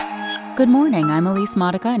Good morning, I'm Elise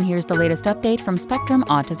Modica, and here's the latest update from Spectrum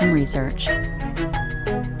Autism Research.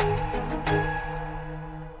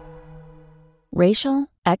 Racial,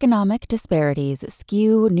 economic disparities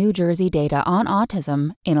skew New Jersey data on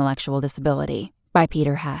autism, intellectual disability, by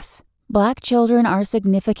Peter Hess. Black children are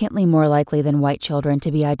significantly more likely than white children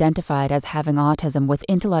to be identified as having autism with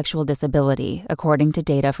intellectual disability, according to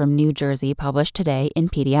data from New Jersey published today in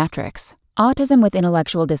Pediatrics. Autism with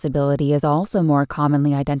intellectual disability is also more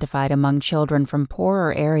commonly identified among children from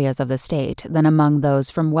poorer areas of the state than among those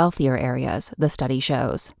from wealthier areas, the study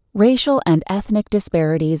shows. Racial and ethnic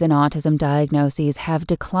disparities in autism diagnoses have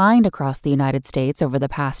declined across the United States over the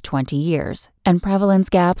past 20 years, and prevalence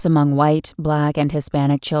gaps among white, Black, and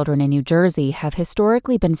Hispanic children in New Jersey have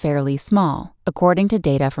historically been fairly small, according to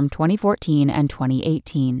data from 2014 and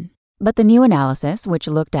 2018. But the new analysis, which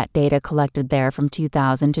looked at data collected there from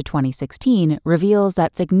 2000 to 2016, reveals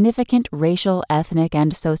that significant racial, ethnic,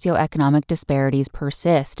 and socioeconomic disparities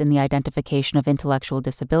persist in the identification of intellectual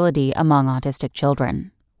disability among autistic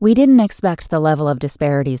children. We didn't expect the level of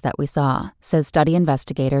disparities that we saw, says study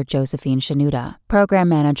investigator Josephine Shanuda, program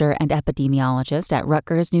manager and epidemiologist at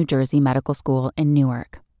Rutgers, New Jersey Medical School in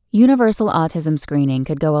Newark. Universal autism screening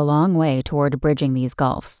could go a long way toward bridging these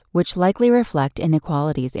gulfs, which likely reflect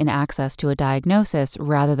inequalities in access to a diagnosis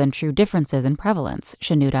rather than true differences in prevalence,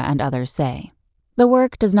 Shanuda and others say. The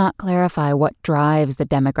work does not clarify what drives the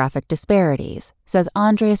demographic disparities, says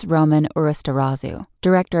Andres Roman Uristarazu,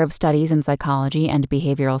 Director of Studies in Psychology and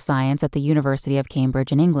Behavioral Science at the University of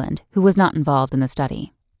Cambridge in England, who was not involved in the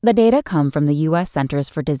study. The data come from the U.S. Centers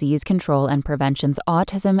for Disease Control and Prevention's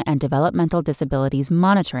Autism and Developmental Disabilities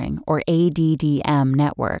Monitoring, or ADDM,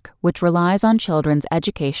 network, which relies on children's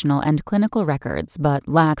educational and clinical records but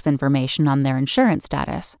lacks information on their insurance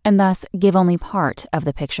status, and thus give only part of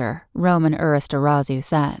the picture, Roman Uristarazu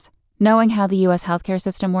says. Knowing how the U.S. healthcare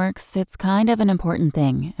system works, it's kind of an important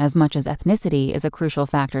thing, as much as ethnicity is a crucial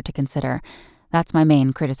factor to consider. That's my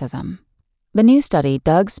main criticism. The new study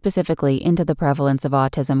dug specifically into the prevalence of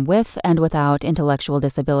autism with and without intellectual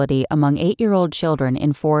disability among 8-year-old children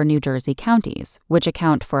in 4 New Jersey counties, which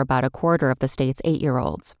account for about a quarter of the state's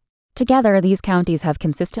 8-year-olds. Together, these counties have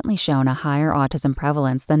consistently shown a higher autism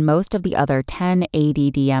prevalence than most of the other 10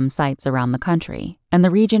 ADDM sites around the country, and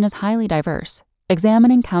the region is highly diverse.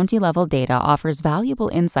 Examining county-level data offers valuable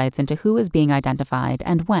insights into who is being identified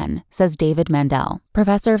and when, says David Mandel,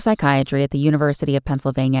 professor of psychiatry at the University of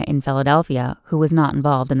Pennsylvania in Philadelphia, who was not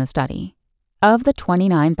involved in the study. Of the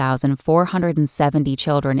 29,470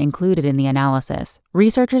 children included in the analysis,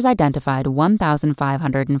 researchers identified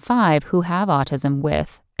 1,505 who have autism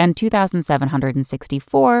with and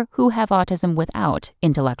 2,764 who have autism without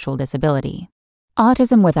intellectual disability.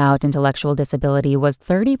 Autism without intellectual disability was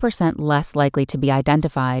 30% less likely to be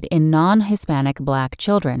identified in non-Hispanic Black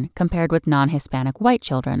children compared with non-Hispanic white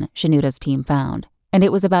children, Shanuda's team found, and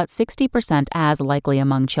it was about 60% as likely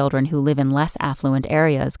among children who live in less affluent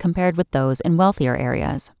areas compared with those in wealthier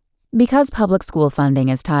areas. Because public school funding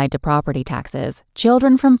is tied to property taxes,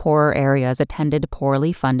 children from poorer areas attended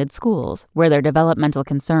poorly funded schools, where their developmental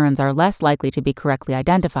concerns are less likely to be correctly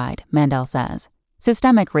identified, Mandel says.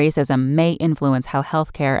 Systemic racism may influence how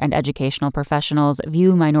healthcare and educational professionals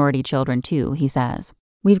view minority children too, he says.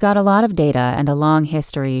 We've got a lot of data and a long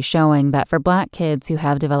history showing that for Black kids who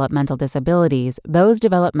have developmental disabilities, those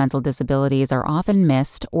developmental disabilities are often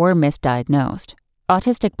missed or misdiagnosed.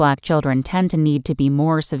 Autistic Black children tend to need to be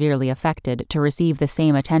more severely affected to receive the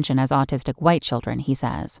same attention as autistic white children, he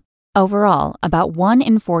says. Overall, about 1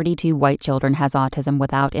 in 42 white children has autism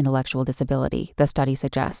without intellectual disability, the study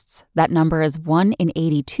suggests. That number is 1 in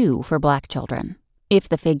 82 for Black children. If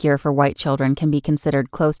the figure for white children can be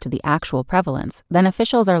considered close to the actual prevalence, then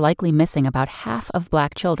officials are likely missing about half of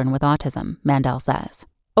Black children with autism, Mandel says.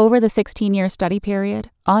 Over the 16-year study period,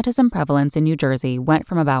 autism prevalence in New Jersey went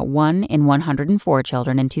from about 1 in 104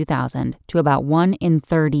 children in 2000 to about 1 in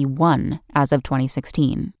 31 as of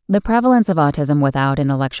 2016. The prevalence of autism without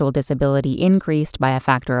intellectual disability increased by a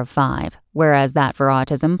factor of 5, whereas that for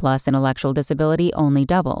autism plus intellectual disability only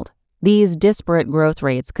doubled. These disparate growth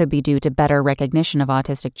rates could be due to better recognition of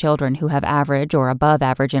autistic children who have average or above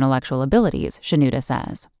average intellectual abilities, Shanuda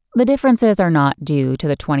says. The differences are not due to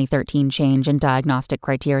the 2013 change in diagnostic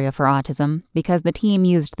criteria for autism, because the team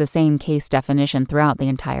used the same case definition throughout the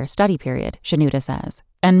entire study period, Shanuda says,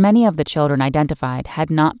 and many of the children identified had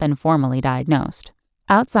not been formally diagnosed.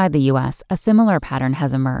 Outside the U.S., a similar pattern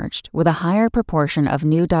has emerged, with a higher proportion of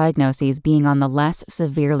new diagnoses being on the less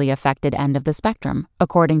severely affected end of the spectrum,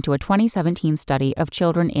 according to a 2017 study of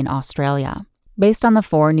children in Australia. Based on the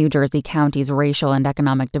 4 New Jersey counties' racial and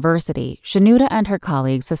economic diversity, Shenouda and her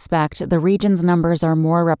colleagues suspect the region's numbers are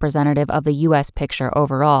more representative of the U.S. picture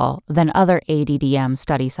overall than other ADDM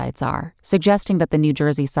study sites are, suggesting that the New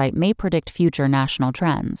Jersey site may predict future national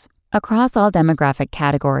trends. Across all demographic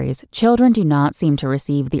categories, children do not seem to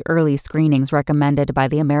receive the early screenings recommended by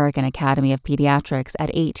the American Academy of Pediatrics at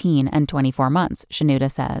 18 and 24 months, Shenouda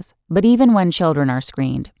says. But even when children are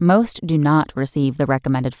screened, most do not receive the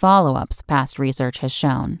recommended follow-ups, past research has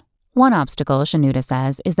shown. One obstacle, Shenouda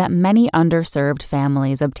says, is that many underserved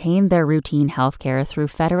families obtain their routine health care through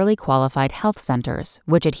federally qualified health centers,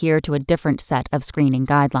 which adhere to a different set of screening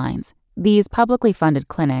guidelines. These publicly funded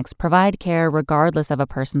clinics provide care regardless of a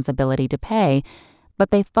person's ability to pay,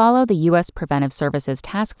 but they follow the U.S. Preventive Services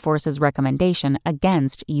Task Force's recommendation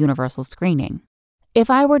against universal screening. If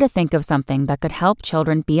I were to think of something that could help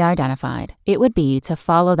children be identified, it would be to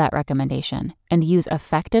follow that recommendation and use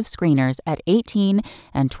effective screeners at 18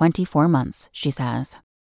 and 24 months, she says.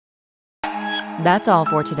 That's all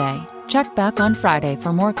for today. Check back on Friday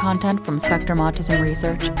for more content from Spectrum Autism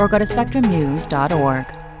Research or go to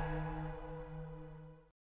spectrumnews.org.